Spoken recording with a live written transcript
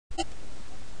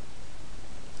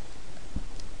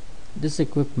This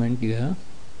equipment here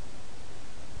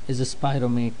is a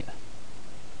spirometer,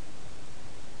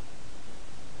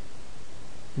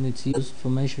 and it's used for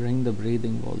measuring the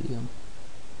breathing volume.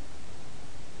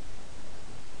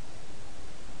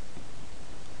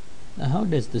 Now, how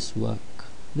does this work?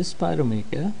 This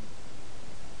spirometer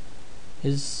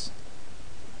it's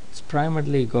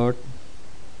primarily got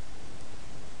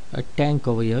a tank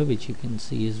over here, which you can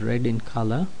see is red in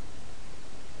color.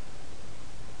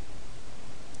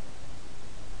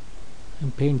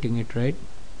 I'm painting it red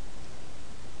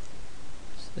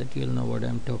so that you'll know what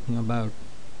I'm talking about.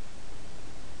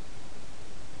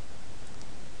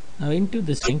 Now, into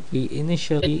this tank we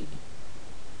initially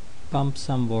pump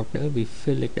some water, we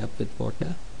fill it up with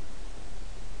water,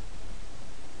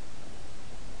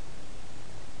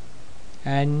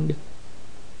 and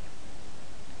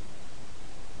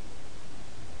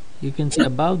you can see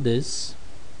above this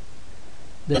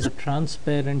there's a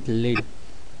transparent lid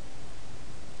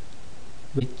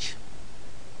which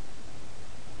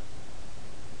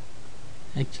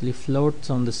actually floats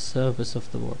on the surface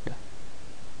of the water.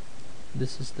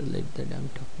 This is the lid that I'm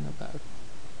talking about.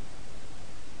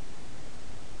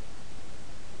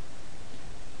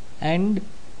 And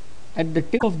at the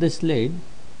tip of this lid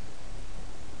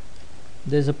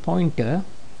there's a pointer,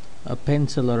 a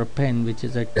pencil or a pen which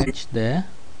is attached there,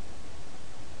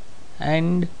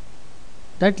 and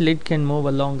that lid can move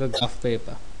along a graph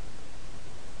paper,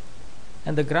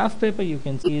 and the graph paper you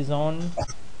can see is on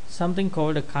something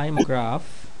called a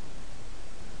kymograph,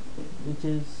 which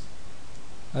is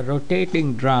a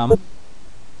rotating drum.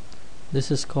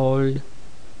 This is called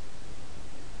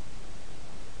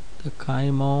the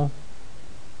kymograph,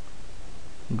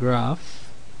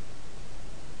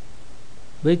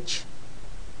 which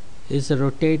is a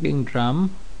rotating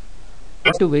drum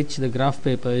to which the graph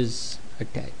paper is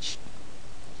attached,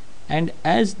 and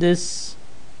as this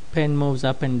pen moves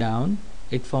up and down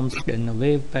it forms a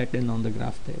wave pattern on the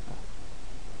graph paper.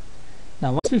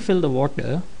 Now, once we fill the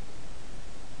water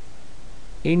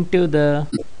into the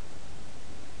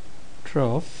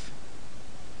trough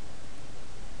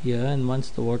here, and once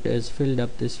the water has filled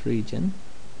up this region,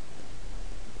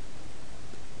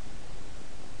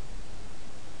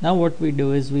 now what we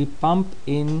do is we pump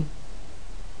in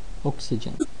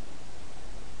oxygen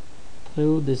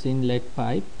through this inlet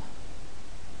pipe,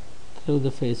 through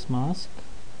the face mask.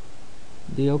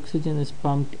 The oxygen is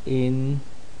pumped in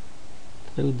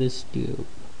through this tube,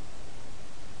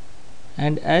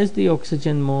 and as the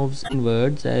oxygen moves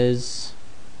inwards, as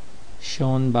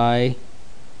shown by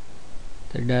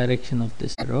the direction of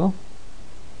this arrow,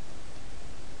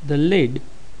 the lid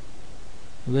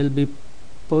will be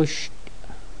pushed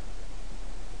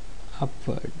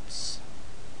upwards,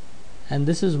 and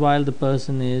this is while the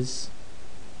person is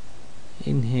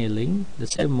inhaling. The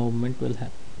same movement will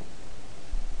happen.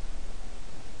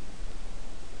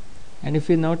 And if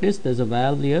you notice, there's a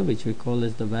valve here which we call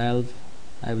as the valve,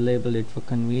 I've labeled it for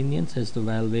convenience as the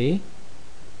valve A,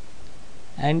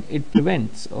 and it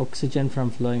prevents oxygen from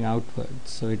flowing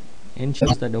outwards, so it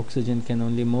ensures that oxygen can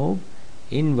only move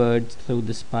inwards through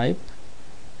this pipe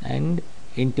and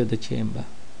into the chamber.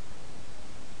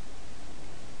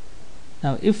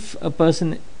 Now, if a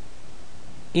person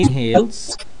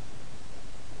inhales,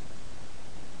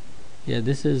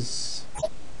 this is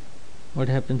what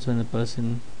happens when a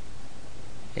person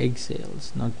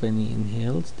exhales, not when he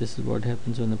inhales. This is what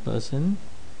happens when a person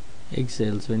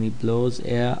exhales, when he blows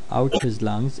air out his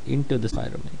lungs into the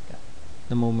spirometer.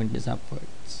 The movement is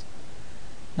upwards.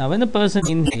 Now, when a person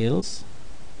inhales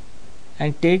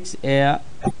and takes air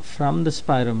from the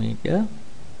spirometer,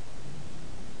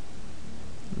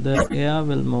 the air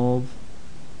will move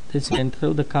this way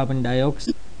through the carbon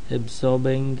dioxide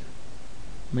absorbing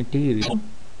material,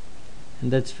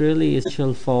 and that's really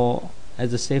essential for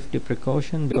as a safety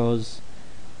precaution, because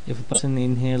if a person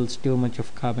inhales too much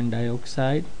of carbon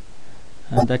dioxide,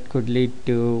 that could lead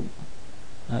to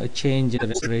a change in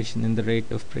respiration in the rate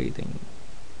of breathing.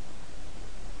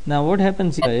 Now, what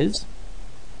happens here is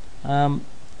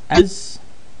as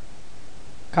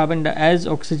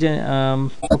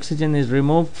oxygen is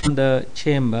removed from the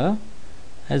chamber,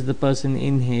 as the person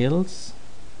inhales,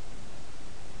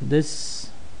 this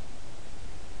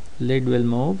lid will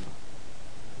move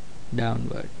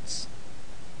downwards.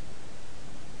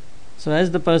 So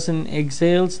as the person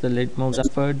exhales, the lid moves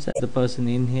upwards. As the person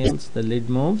inhales, the lid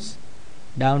moves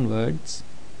downwards,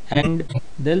 and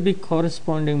there will be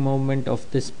corresponding movement of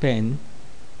this pen,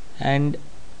 and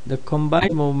the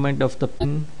combined movement of the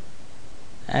pen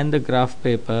and the graph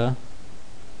paper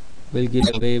will give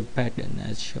a wave pattern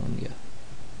as shown here.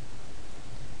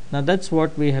 Now, that's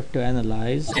what we have to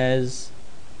analyze as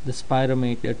the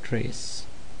spirometer trace.